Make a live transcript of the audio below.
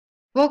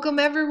Welcome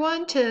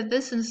everyone to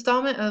this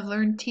installment of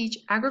Learn Teach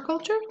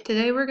Agriculture.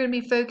 Today we're going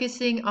to be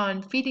focusing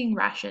on feeding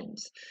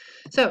rations.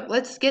 So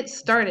let's get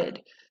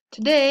started.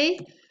 Today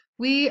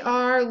we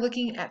are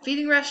looking at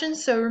feeding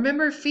rations. So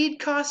remember, feed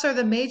costs are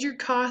the major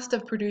cost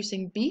of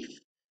producing beef,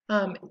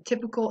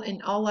 typical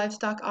in all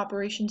livestock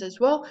operations as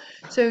well.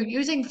 So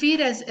using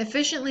feed as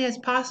efficiently as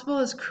possible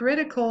is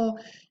critical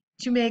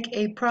to make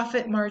a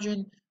profit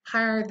margin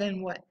higher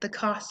than what the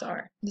costs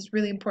are. This is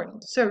really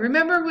important. So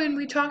remember when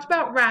we talked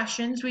about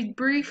rations, we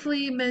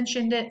briefly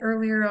mentioned it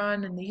earlier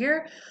on in the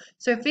year.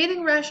 So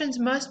feeding rations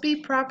must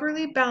be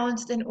properly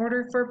balanced in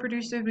order for a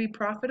producer to be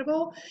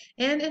profitable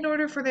and in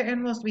order for their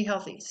animals to be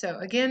healthy. So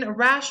again, a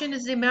ration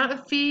is the amount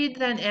of feed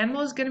that an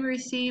animal is going to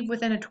receive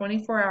within a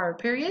 24-hour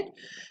period.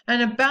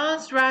 And a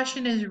balanced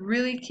ration is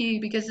really key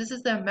because this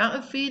is the amount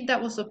of feed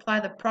that will supply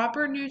the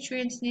proper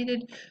nutrients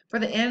needed for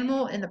the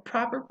animal in the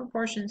proper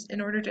proportions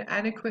in order to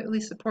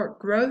adequately support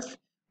growth,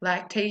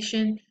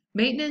 lactation,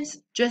 maintenance,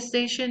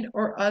 gestation,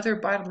 or other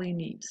bodily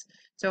needs.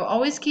 So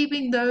always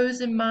keeping those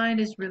in mind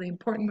is really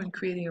important when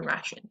creating a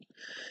ration.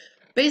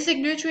 Basic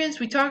nutrients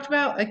we talked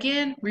about,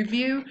 again,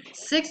 review.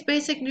 6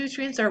 basic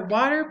nutrients are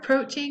water,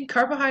 protein,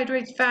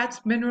 carbohydrates, fats,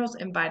 minerals,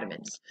 and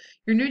vitamins.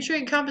 Your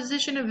nutrient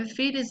composition of a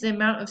feed is the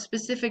amount of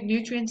specific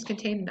nutrients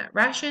contained in that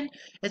ration.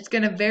 It's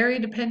going to vary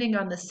depending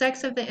on the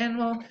sex of the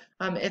animal,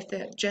 if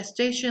the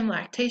gestation,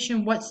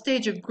 lactation, what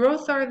stage of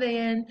growth are they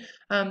in,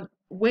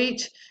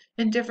 weight,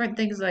 and different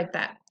things like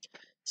that.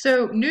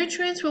 So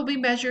nutrients will be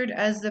measured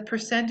as the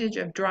percentage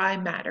of dry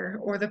matter,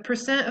 or the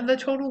percent of the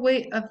total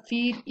weight of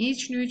feed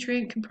each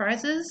nutrient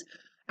comprises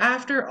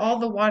after all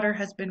the water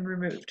has been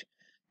removed.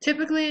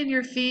 Typically in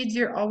your feeds,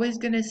 you're always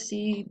going to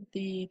see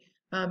the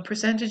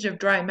percentage of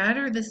dry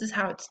matter. This is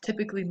how it's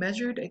typically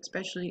measured,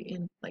 especially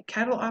in like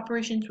cattle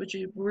operations, which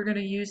we're going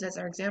to use as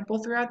our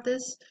example throughout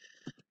this.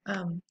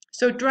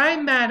 So dry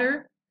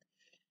matter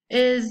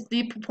is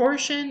the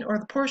proportion or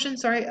the portion,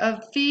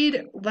 of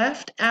feed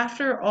left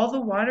after all the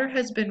water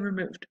has been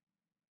removed.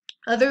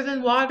 Other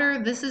than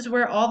water, this is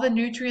where all the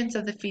nutrients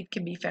of the feed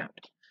can be found.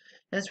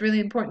 That's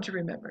really important to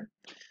remember.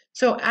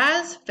 So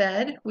as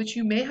fed, which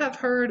you may have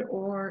heard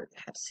or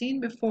have seen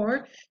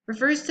before,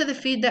 refers to the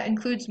feed that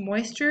includes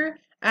moisture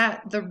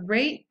at the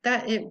rate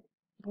that it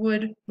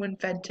would when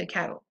fed to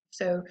cattle.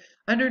 So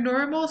under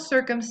normal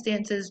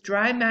circumstances,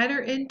 dry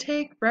matter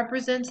intake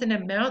represents an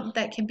amount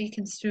that can be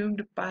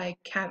consumed by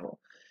cattle.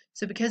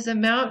 So because the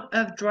amount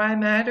of dry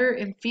matter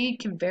in feed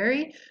can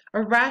vary,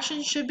 a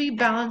ration should be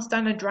balanced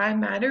on a dry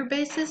matter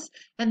basis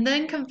and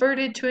then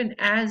converted to an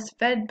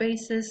as-fed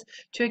basis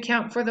to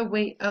account for the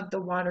weight of the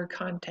water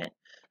content.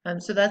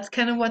 So that's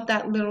kind of what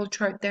that little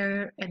chart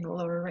there in the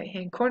lower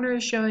right-hand corner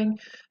is showing,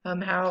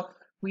 how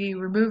we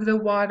remove the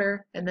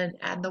water and then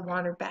add the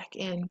water back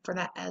in for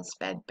that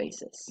as-fed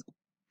basis.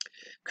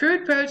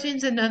 Crude protein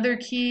is another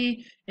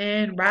key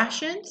in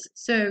rations.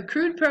 So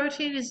crude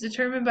protein is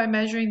determined by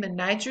measuring the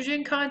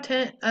nitrogen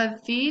content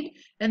of feed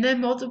and then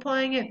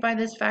multiplying it by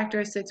this factor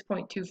of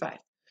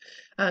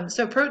 6.25.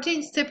 So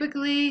proteins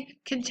typically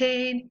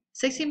contain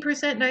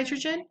 16%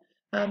 nitrogen.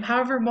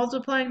 However,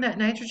 multiplying that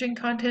nitrogen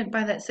content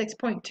by that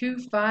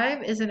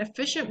 6.25 is an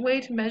efficient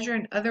way to measure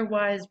an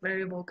otherwise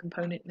variable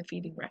component in the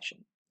feeding ration.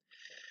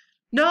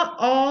 Not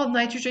all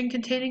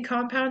nitrogen-containing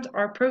compounds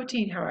are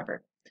protein,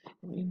 however.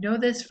 We know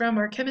this from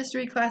our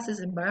chemistry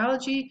classes in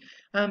biology,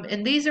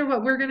 and these are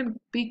what we're going to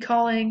be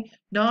calling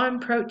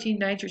non-protein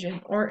nitrogen,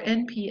 or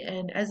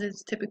NPN, as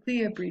it's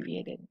typically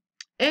abbreviated.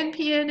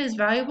 NPN is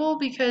valuable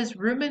because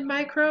rumen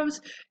microbes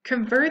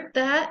convert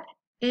that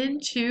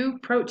into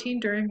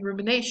protein during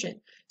rumination.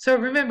 So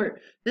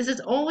remember, this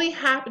is only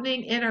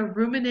happening in our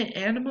ruminant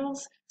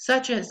animals,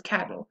 such as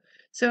cattle.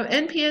 So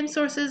NPN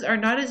sources are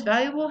not as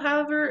valuable,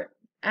 however,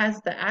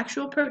 as the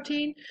actual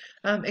protein,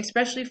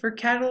 especially for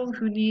cattle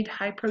who need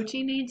high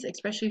protein needs,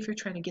 especially if you're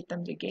trying to get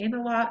them to gain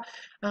a lot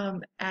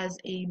as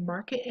a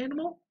market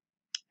animal.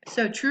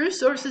 So true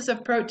sources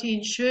of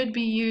protein should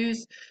be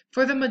used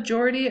for the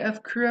majority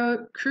of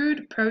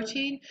crude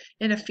protein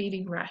in a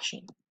feeding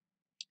ration.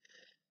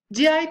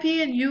 DIP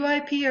and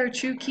UIP are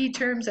two key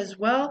terms as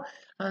well.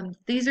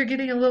 These are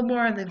getting a little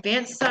more on the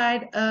advanced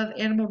side of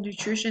animal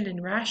nutrition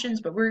and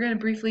rations, but we're going to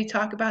briefly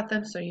talk about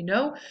them so you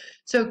know.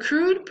 So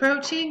crude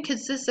protein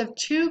consists of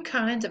two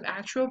kinds of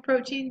actual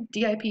protein,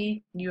 DIP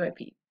and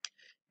UIP.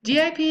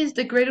 DIP is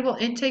degradable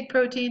intake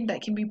protein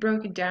that can be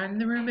broken down in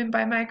the rumen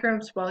by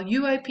microbes, while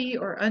UIP,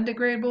 or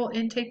undegradable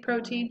intake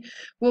protein,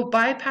 will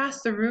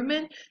bypass the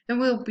rumen and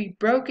will be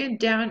broken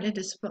down in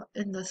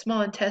the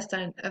small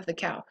intestine of the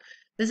cow.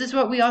 This is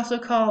what we also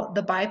call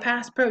the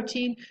bypass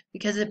protein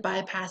because it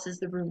bypasses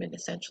the rumen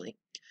essentially.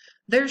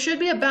 There should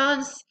be a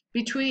balance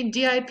between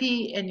DIP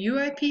and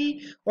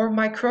UIP, or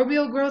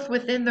microbial growth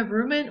within the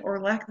rumen or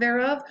lack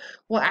thereof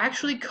will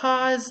actually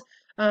cause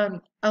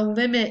a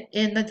limit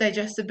in the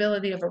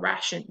digestibility of a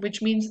ration,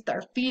 which means that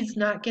our feed's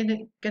not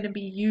going to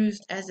be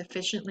used as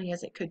efficiently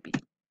as it could be.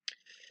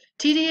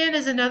 TDN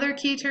is another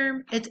key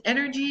term. It's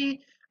energy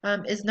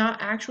is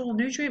not actual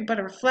nutrient, but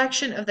a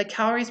reflection of the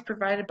calories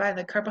provided by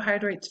the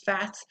carbohydrates,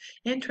 fats,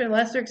 and to a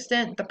lesser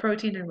extent, the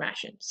protein in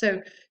ration.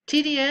 So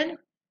TDN,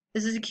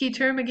 this is a key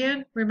term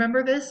again.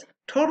 Remember this?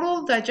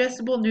 Total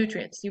digestible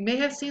nutrients. You may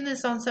have seen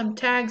this on some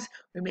tags.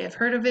 We may have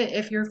heard of it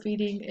if you're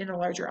feeding in a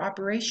larger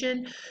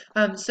operation.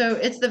 So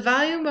it's the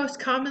value most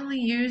commonly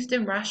used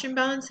in ration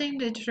balancing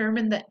to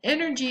determine the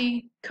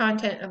energy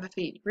content of a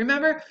feed.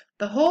 Remember,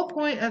 the whole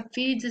point of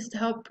feeds is to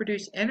help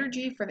produce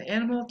energy for the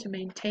animal to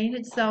maintain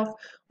itself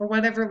or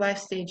whatever life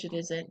stage it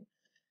is in.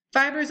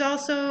 Fiber is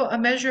also a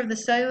measure of the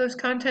cellulose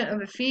content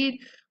of a feed.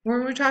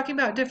 When we're talking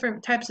about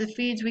different types of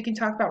feeds, we can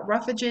talk about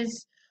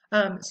roughages.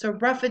 So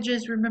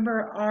roughages,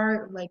 remember,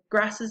 are like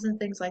grasses and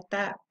things like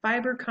that.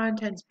 Fiber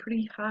content's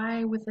pretty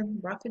high within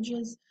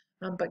roughages,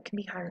 but can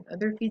be higher in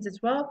other feeds as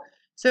well.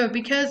 So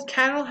because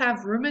cattle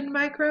have rumen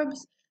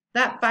microbes,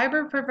 that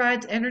fiber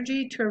provides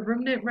energy to a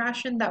ruminant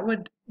ration that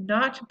would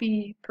not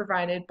be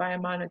provided by a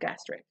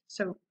monogastric.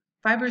 So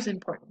fiber is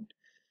important.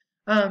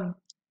 Not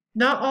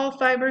all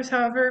fibers,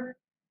 however,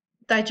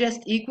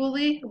 digest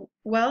equally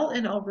well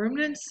in all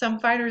ruminants. Some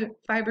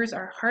fibers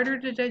are harder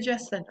to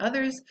digest than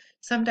others.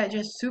 Some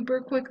digest super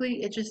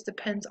quickly. It just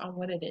depends on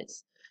what it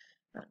is.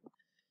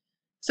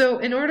 So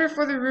in order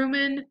for the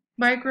rumen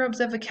microbes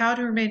of a cow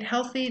to remain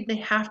healthy, they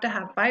have to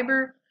have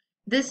fiber.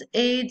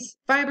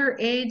 Fiber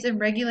aids in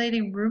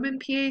regulating rumen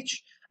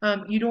pH.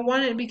 You don't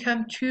want it to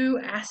become too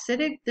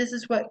acidic. This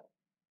is what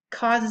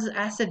causes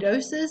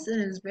acidosis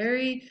and is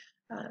very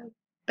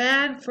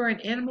bad for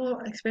an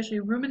animal, especially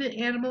a ruminant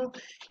animal,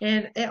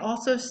 and it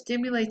also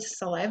stimulates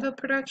saliva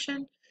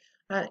production.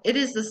 It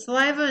is the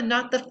saliva and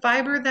not the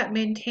fiber that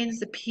maintains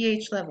the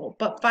pH level,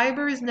 but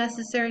fiber is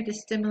necessary to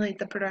stimulate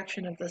the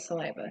production of the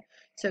saliva.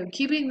 So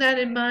keeping that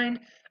in mind,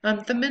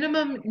 the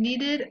minimum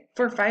needed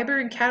for fiber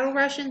in cattle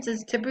rations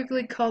is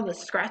typically called the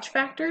scratch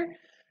factor.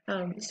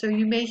 So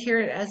you may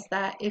hear it as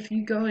that if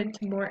you go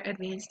into more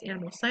advanced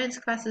animal science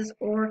classes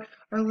or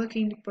are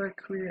looking for a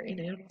career in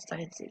animal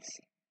sciences.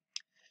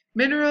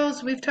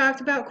 Minerals we've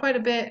talked about quite a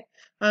bit.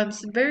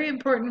 Some very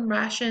important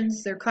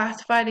rations. They're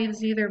classified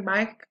as either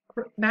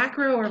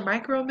macro or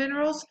micro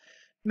minerals.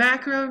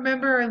 Macro,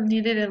 remember, are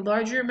needed in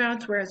larger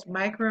amounts, whereas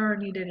micro are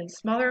needed in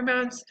smaller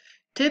amounts.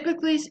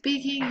 Typically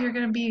speaking, you're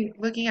going to be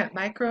looking at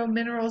micro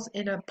minerals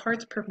in a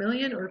parts per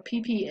million or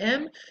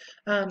ppm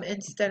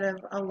instead of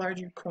a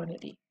larger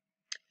quantity.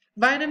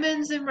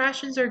 Vitamins in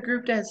rations are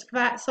grouped as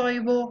fat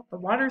soluble or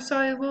water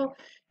soluble.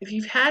 If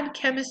you've had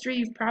chemistry,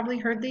 you've probably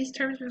heard these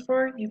terms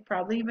before. You've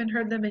probably even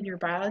heard them in your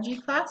biology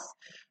class.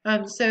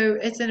 So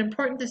it's an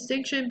important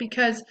distinction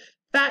because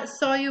fat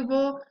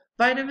soluble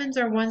vitamins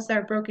are ones that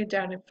are broken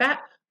down in fat,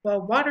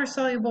 while water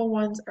soluble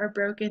ones are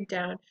broken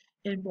down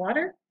in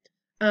water.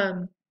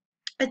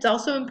 It's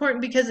also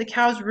important because the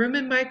cow's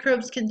rumen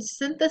microbes can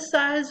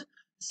synthesize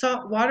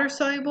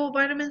water-soluble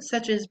vitamins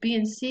such as B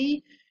and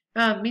C,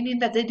 meaning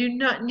that they do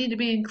not need to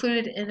be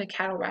included in a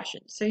cattle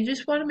ration. So you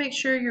just want to make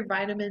sure your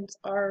vitamins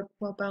are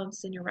well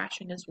balanced in your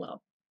ration as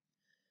well.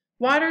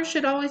 Water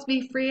should always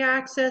be free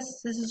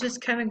access. This is just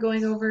kind of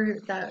going over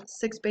the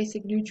 6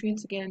 basic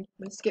nutrients again. I'm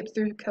going to skip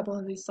through a couple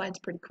of these slides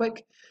pretty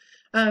quick.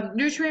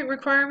 Nutrient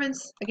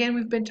requirements, again,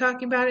 we've been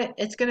talking about it.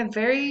 It's going to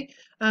vary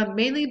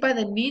mainly by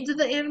the needs of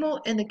the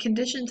animal and the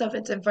conditions of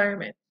its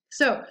environment.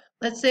 So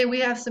let's say we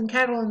have some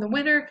cattle in the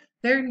winter.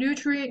 Their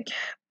nutrient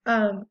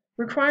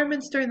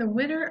requirements during the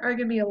winter are going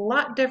to be a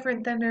lot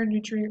different than their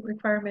nutrient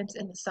requirements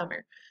in the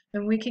summer.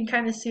 And we can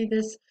kind of see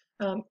this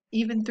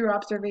even through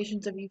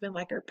observations of even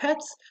like our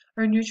pets.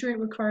 Our nutrient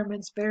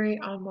requirements vary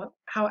on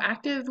how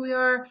active we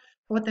are,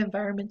 what the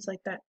environment's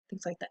like that,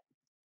 things like that.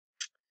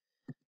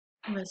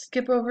 I'm going to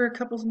skip over a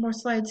couple more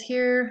slides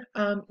here.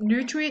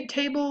 Nutrient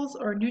tables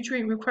or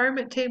nutrient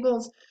requirement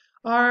tables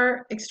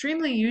are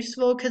extremely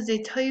useful because they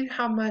tell you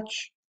how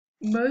much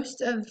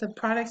most of the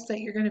products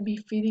that you're going to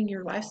be feeding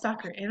your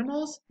livestock or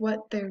animals, what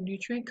their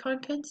nutrient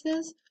contents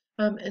is,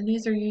 and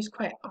these are used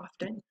quite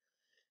often.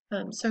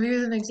 So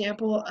here's an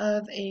example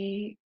of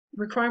a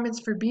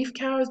requirements for beef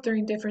cows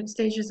during different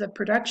stages of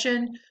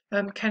production,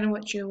 kind of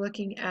what you're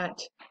looking at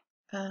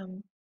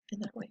in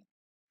that way.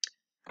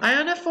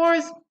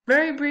 Ionophores,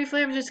 very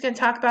briefly, I'm just going to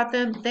talk about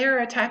them. They're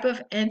a type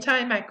of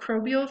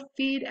antimicrobial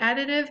feed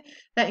additive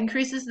that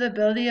increases the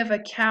ability of a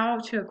cow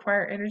to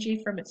acquire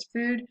energy from its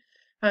food.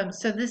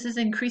 So this is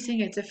increasing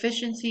its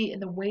efficiency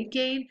in the weight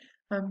gain.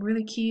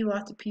 Really key,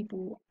 lots of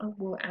people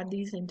will add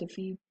these into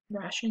feed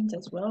rations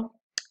as well.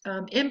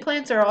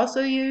 Implants are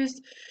also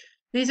used.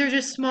 These are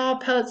just small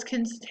pellets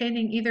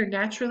containing either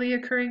naturally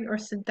occurring or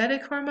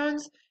synthetic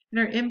hormones and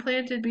are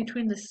implanted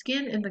between the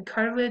skin and the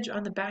cartilage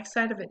on the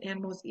backside of an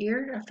animal's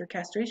ear after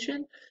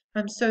castration.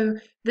 So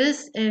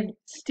this and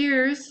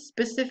steers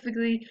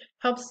specifically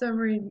helps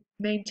them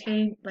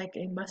maintain like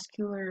a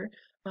muscular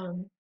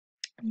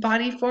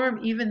body form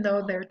even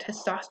though their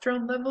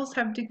testosterone levels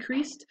have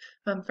decreased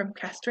from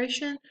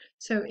castration.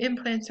 So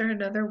implants are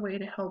another way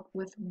to help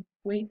with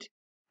weight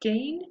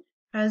gain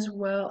as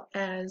well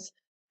as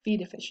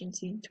feed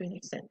efficiency to an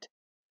extent.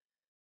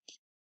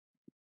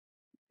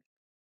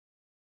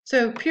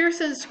 So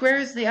Pearson Square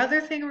is the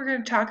other thing we're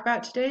going to talk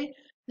about today.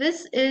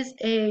 This is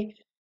a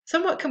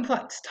somewhat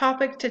complex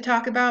topic to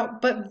talk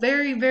about, but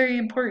very, very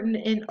important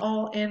in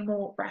all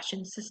animal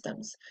ration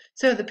systems.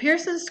 So the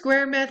Pearson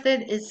Square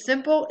method is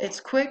simple, it's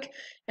quick,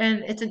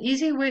 and it's an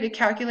easy way to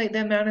calculate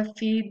the amount of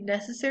feed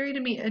necessary to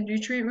meet a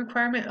nutrient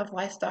requirement of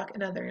livestock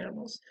and other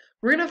animals.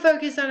 We're going to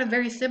focus on a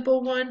very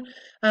simple one.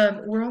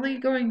 We're only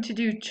going to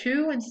do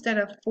 2 instead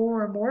of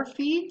 4 or more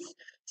feeds.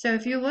 So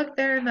if you look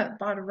there in that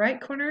bottom right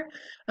corner,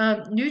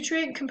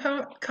 nutrient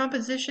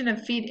composition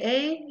of feed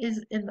A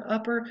is in the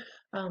upper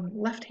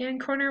left-hand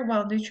corner,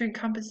 while nutrient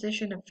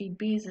composition of feed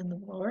B is in the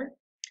lower.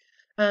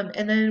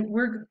 And then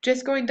we're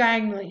just going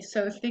diagonally.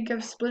 So think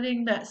of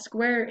splitting that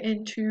square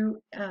into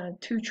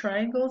 2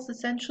 triangles,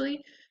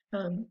 essentially.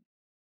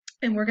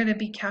 And we're going to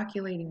be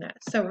calculating that.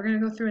 So we're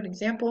going to go through an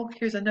example.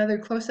 Here's another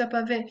close-up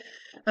of it.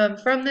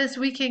 From this,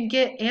 we can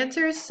get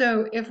answers.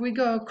 So if we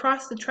go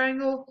across the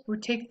triangle, we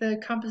take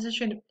the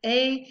composition of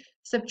A,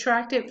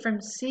 subtract it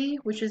from C,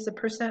 which is the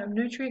percent of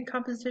nutrient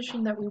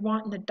composition that we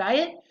want in a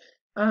diet,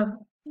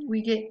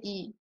 we get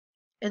E.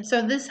 And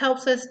so this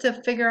helps us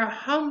to figure out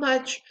how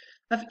much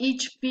of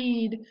each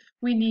feed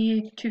we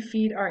need to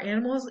feed our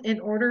animals in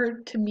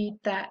order to meet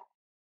that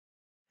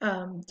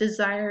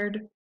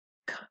desired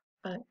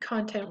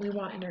content we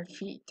want in our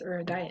feed or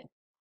a diet.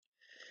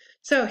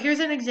 So here's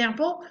an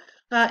example.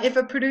 If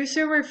a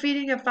producer were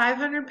feeding a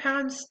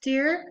 500-pound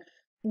steer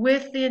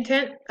with the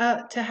intent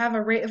to have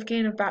a rate of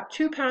gain of about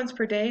 2 pounds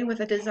per day with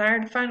a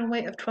desired final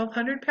weight of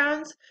 1,200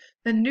 pounds,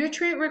 the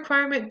nutrient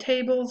requirement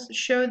tables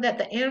show that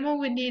the animal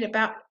would need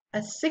about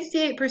a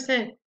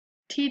 68%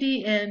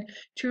 TDN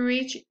to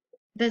reach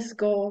this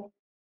goal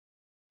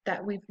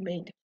that we've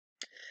made.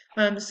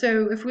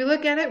 So if we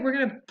look at it, we're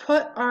going to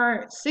put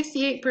our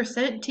 68%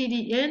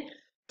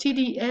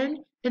 TDN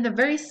in the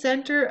very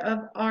center of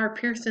our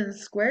Pearson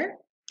Square.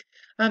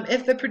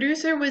 If the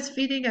producer was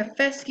feeding a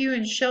fescue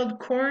and shelled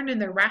corn in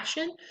their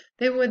ration,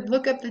 they would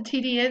look up the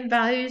TDN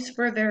values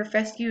for their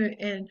fescue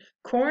and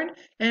corn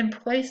and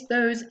place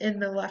those in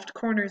the left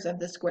corners of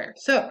the square.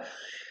 So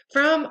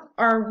from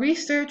our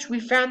research,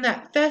 we found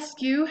that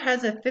fescue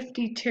has a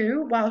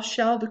 52, while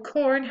shelled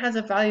corn has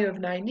a value of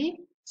 90.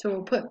 So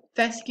we'll put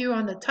fescue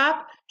on the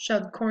top,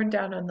 shelled corn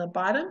down on the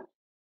bottom,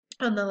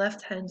 on the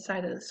left-hand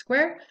side of the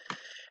square.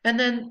 And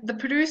then the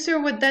producer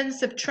would then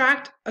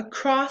subtract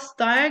across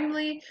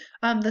diagonally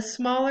the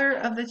smaller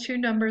of the 2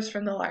 numbers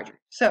from the larger.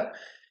 So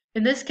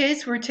in this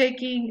case, we're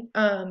taking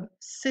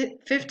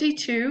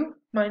 52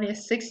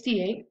 minus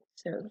 68.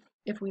 So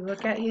if we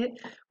look at it,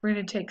 we're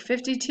going to take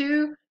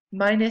 52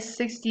 minus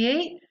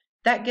 68.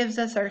 That gives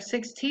us our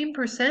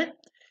 16%.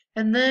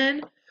 And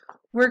then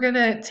we're going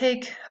to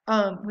take,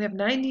 we have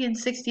 90 and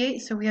 68,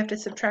 so we have to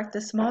subtract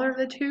the smaller of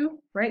the 2,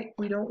 right?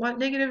 We don't want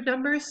negative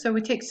numbers, so we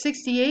take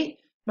 68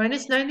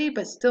 minus 90,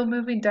 but still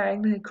moving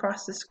diagonally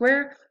across the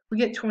square, we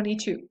get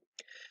 22.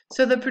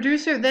 So the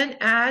producer then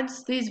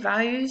adds these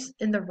values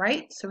in the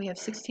right, so we have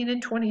 16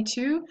 and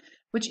 22,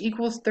 which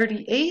equals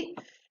 38.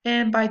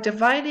 And by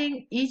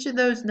dividing each of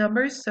those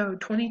numbers, so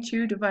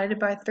 22 divided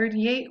by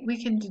 38,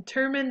 we can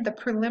determine the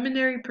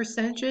preliminary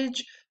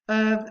percentage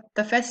of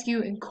the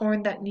fescue and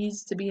corn that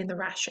needs to be in the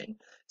ration.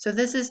 So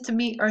this is to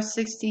meet our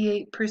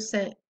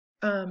 68%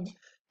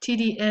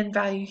 TDN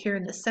value here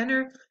in the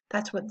center.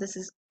 That's what this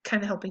is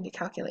kind of helping to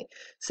calculate.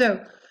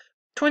 So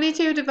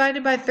 22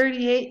 divided by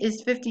 38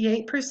 is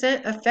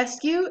 58% of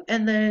fescue,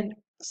 and then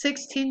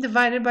 16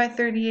 divided by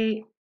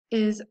 38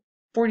 is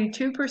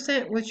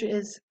 42%, which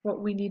is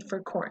what we need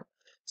for corn.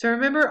 So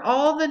remember,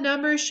 all the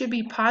numbers should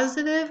be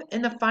positive,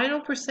 and the final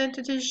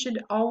percentages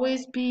should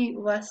always be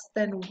less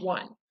than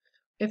 1.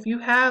 If you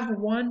have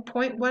 1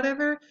 point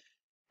whatever,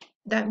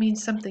 that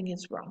means something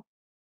is wrong.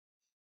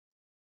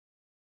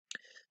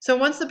 So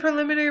once the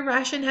preliminary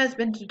ration has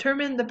been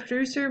determined, the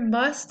producer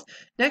must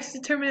next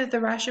determine if the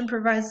ration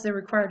provides the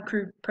required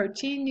crude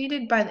protein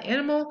needed by the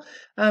animal.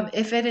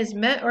 If it is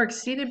met or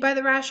exceeded by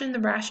the ration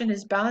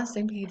is balanced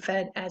and can be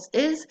fed as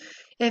is.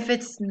 If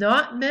it's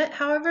not met,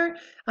 however,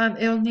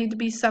 it will need to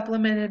be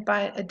supplemented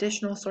by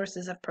additional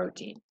sources of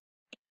protein.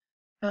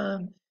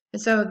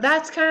 And so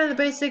that's kind of the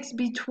basics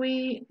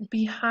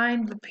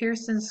behind the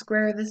Pearson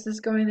Square. This is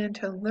going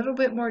into a little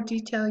bit more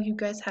detail. You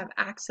guys have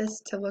access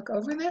to look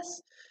over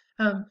this.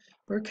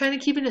 We're kind of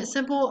keeping it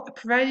simple. I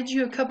provided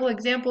you a couple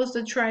examples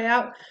to try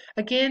out.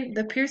 Again,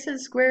 the Pearson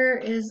Square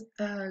is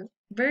a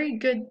very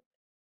good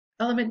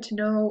element to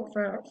know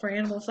for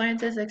animal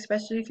sciences,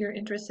 especially if you're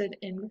interested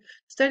in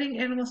studying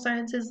animal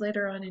sciences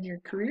later on in your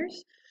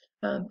careers.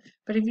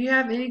 But if you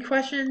have any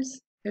questions,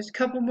 there's a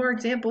couple more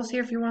examples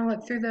here if you want to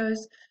look through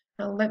those.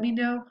 Let me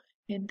know,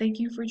 and thank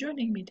you for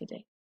joining me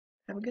today.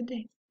 Have a good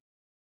day.